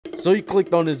So you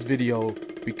clicked on this video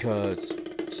because,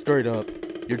 straight up,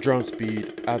 your drum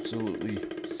speed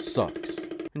absolutely sucks.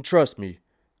 And trust me,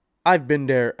 I've been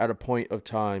there at a point of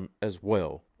time as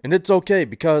well. And it's okay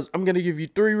because I'm going to give you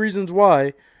 3 reasons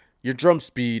why your drum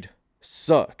speed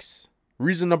sucks.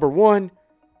 Reason number 1,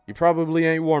 you probably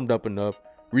ain't warmed up enough.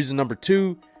 Reason number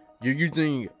 2, you're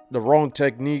using the wrong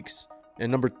techniques.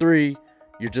 And number 3,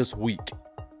 you're just weak.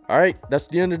 Alright, that's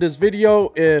the end of this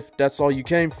video. If that's all you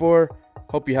came for,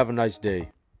 hope you have a nice day.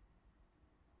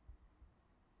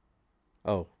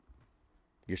 Oh,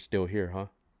 you're still here, huh?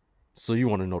 So you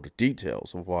want to know the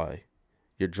details of why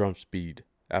your drum speed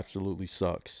absolutely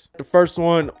sucks. The first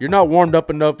one, you're not warmed up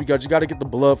enough because you got to get the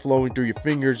blood flowing through your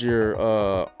fingers, your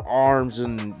arms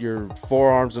and your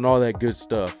forearms and all that good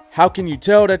stuff. How can you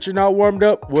tell that you're not warmed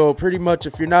up? Well, pretty much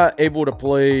if you're not able to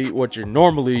play what you're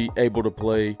normally able to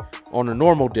play on a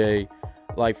normal day,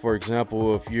 like for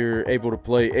example, if you're able to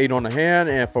play 8 on the hand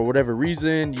and for whatever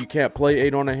reason you can't play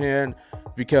 8 on the hand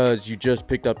because you just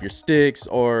picked up your sticks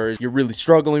or you're really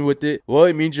struggling with it, well,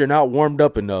 it means you're not warmed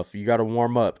up enough. You got to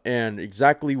warm up. And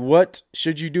exactly what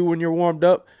should you do when you're warmed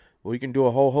up? Well, you can do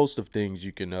a whole host of things.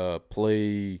 You can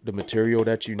play the material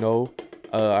that you know.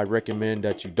 I recommend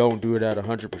that you don't do it at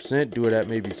 100%. Do it at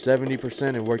maybe 70%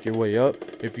 and work your way up.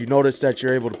 If you notice that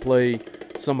you're able to play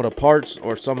some of the parts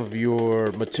or some of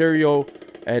your material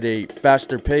at a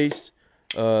faster pace,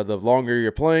 the longer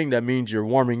you're playing, that means you're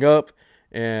warming up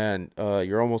and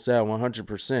you're almost at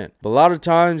 100%. But a lot of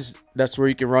times that's where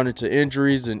you can run into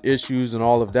injuries and issues and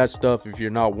all of that stuff if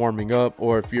you're not warming up,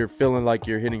 or if you're feeling like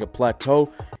you're hitting a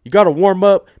plateau. You got to warm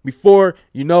up before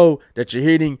you know that you're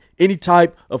hitting any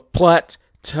type of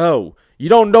plateau. You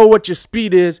don't know what your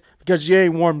speed is because you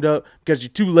ain't warmed up, because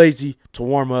you're too lazy to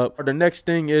warm up. Or the next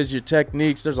thing is your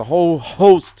techniques. There's a whole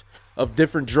host of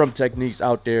different drum techniques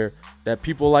out there that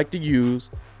people like to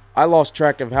use. I lost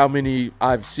track of how many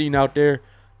I've seen out there,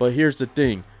 but here's the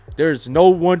thing. There's no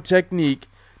one technique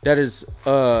that is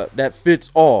that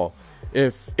fits all.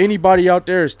 If anybody out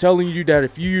there is telling you that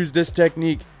if you use this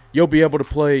technique, you'll be able to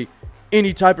play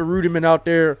any type of rudiment out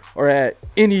there or at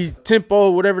any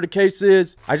tempo, whatever the case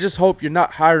is, I just hope you're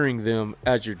not hiring them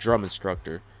as your drum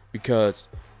instructor, because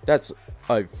that's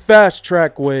a fast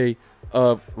track way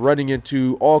of running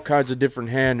into all kinds of different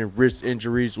hand and wrist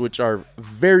injuries, which are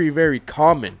very, very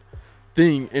common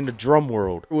thing in the drum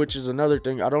world. Which is another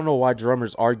thing. I don't know why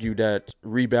drummers argue that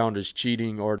rebound is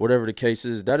cheating or whatever the case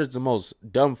is. That is the most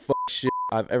dumb fuck shit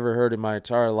I've ever heard in my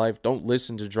entire life. Don't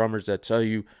listen to drummers that tell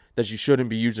you that you shouldn't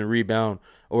be using rebound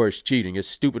or it's cheating. It's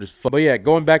stupid as fuck. But yeah,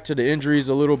 going back to the injuries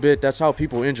a little bit, that's how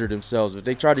people injure themselves. If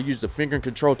they try to use the finger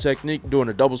control technique, doing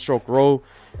a double stroke roll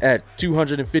at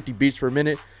 250 beats per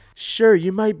minute, sure,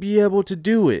 you might be able to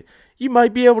do it. You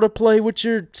might be able to play with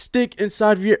your stick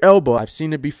inside of your elbow. I've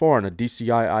seen it before on a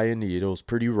DCI INE. It was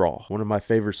pretty raw. One of my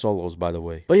favorite solos, by the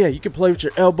way. But yeah, you can play with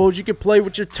your elbows. You can play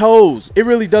with your toes. It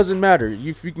really doesn't matter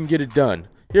if you can get it done.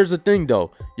 Here's the thing,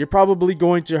 though. You're probably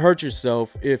going to hurt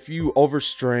yourself if you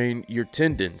overstrain your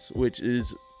tendons, which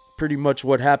is pretty much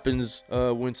what happens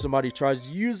when somebody tries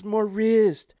to use more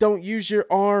wrist. Don't use your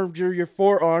arms or your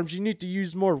forearms. You need to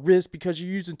use more wrist because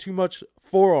you're using too much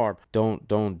forearm.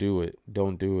 Don't do it.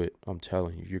 Don't do it. I'm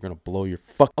telling you, you're gonna blow your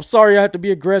fuck. I'm sorry I have to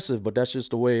be aggressive, but that's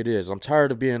just the way it is. I'm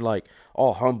tired of being like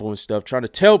all humble and stuff, trying to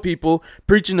tell people,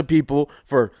 preaching to people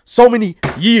for so many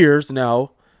years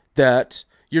now that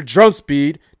your drum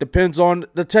speed depends on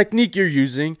the technique you're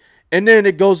using. And then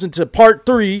it goes into part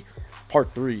three,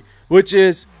 which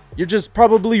is you're just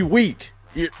probably weak.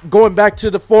 You're going back to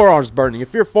the forearms burning.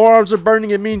 If your forearms are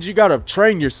burning, it means you got to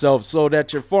train yourself so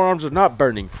that your forearms are not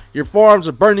burning. Your forearms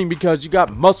are burning because you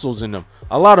got muscles in them.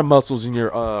 A lot of muscles in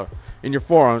your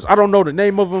forearms. I don't know the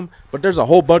name of them, but there's a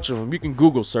whole bunch of them. You can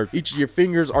Google search. Each of your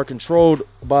fingers are controlled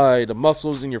by the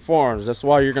muscles in your forearms. That's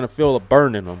why you're going to feel a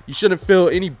burn in them. You shouldn't feel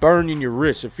any burn in your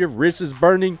wrist. If your wrist is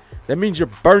burning, that means you're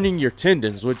burning your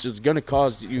tendons, which is going to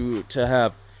cause you to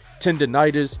have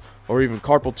tendinitis or even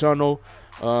carpal tunnel,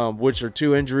 which are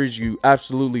 2 injuries you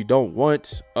absolutely don't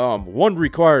want. One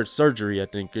requires surgery, I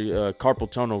think.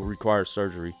 Carpal tunnel requires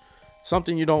surgery.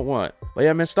 Something you don't want. But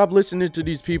yeah, man, stop listening to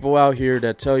these people out here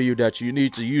that tell you that you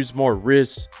need to use more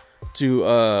wrist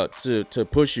to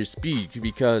push your speed,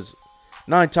 because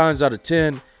 9 times out of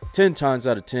 10, 10 times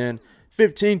out of 10,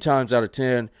 15 times out of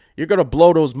 10, you're gonna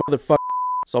blow those motherfuckers.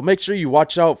 So make sure you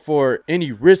watch out for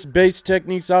any wrist-based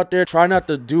techniques out there. Try not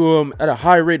to do them at a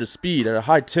high rate of speed, at a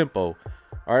high tempo.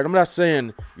 All right, I'm not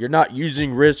saying you're not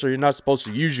using wrist or you're not supposed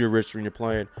to use your wrist when you're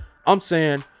playing. I'm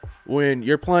saying when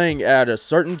you're playing at a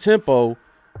certain tempo,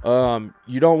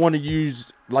 you don't want to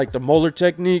use like the Moeller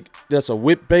technique. That's a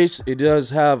whip base. It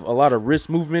does have a lot of wrist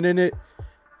movement in it.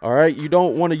 All right, you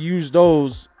don't want to use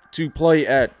those to play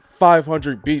at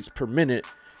 500 beats per minute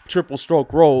triple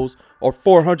stroke rolls or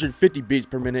 450 beats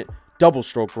per minute double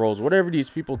stroke rolls. Whatever these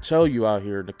people tell you out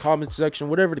here in the comment section,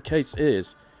 whatever the case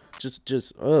is,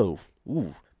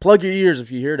 plug your ears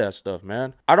if you hear that stuff,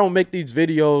 man. I don't make these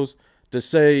videos to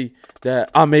say that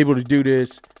I'm able to do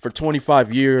this for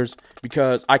 25 years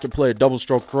because I can play a double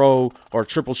stroke roll or a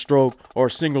triple stroke or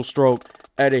a single stroke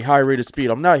at a high rate of speed.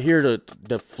 I'm not here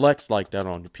to flex like that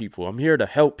on the people. I'm here to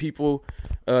help people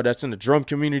that's in the drum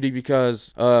community,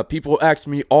 because people ask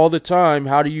me all the time,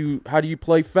 how do you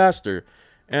play faster?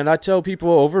 And I tell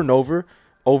people over and over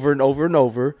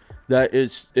that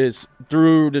it's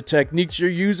through the techniques you're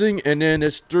using, and then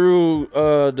it's through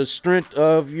the strength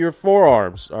of your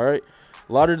forearms. All right,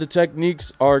 a lot of the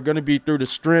techniques are going to be through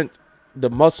the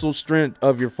muscle strength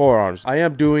of your forearms. I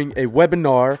am doing a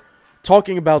webinar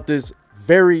talking about this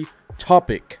very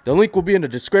topic. The link will be in the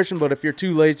description, but if you're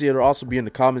too lazy, it'll also be in the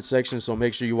comment section, so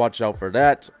make sure you watch out for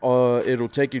that. It'll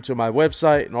take you to my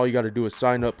website, and all you got to do is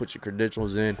sign up, put your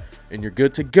credentials in, and you're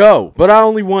good to go. But I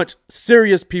only want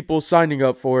serious people signing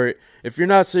up for it. If you're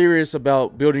not serious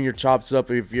about building your chops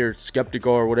up, if you're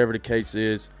skeptical or whatever the case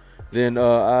is, then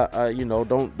you know,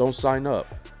 don't sign up.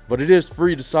 But it is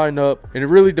free to sign up, and it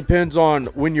really depends on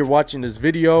when you're watching this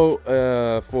video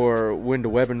for when the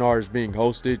webinar is being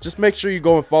hosted. Just make sure you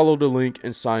go and follow the link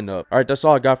and sign up. All right, that's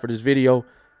all I got for this video.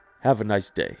 Have a nice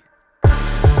day.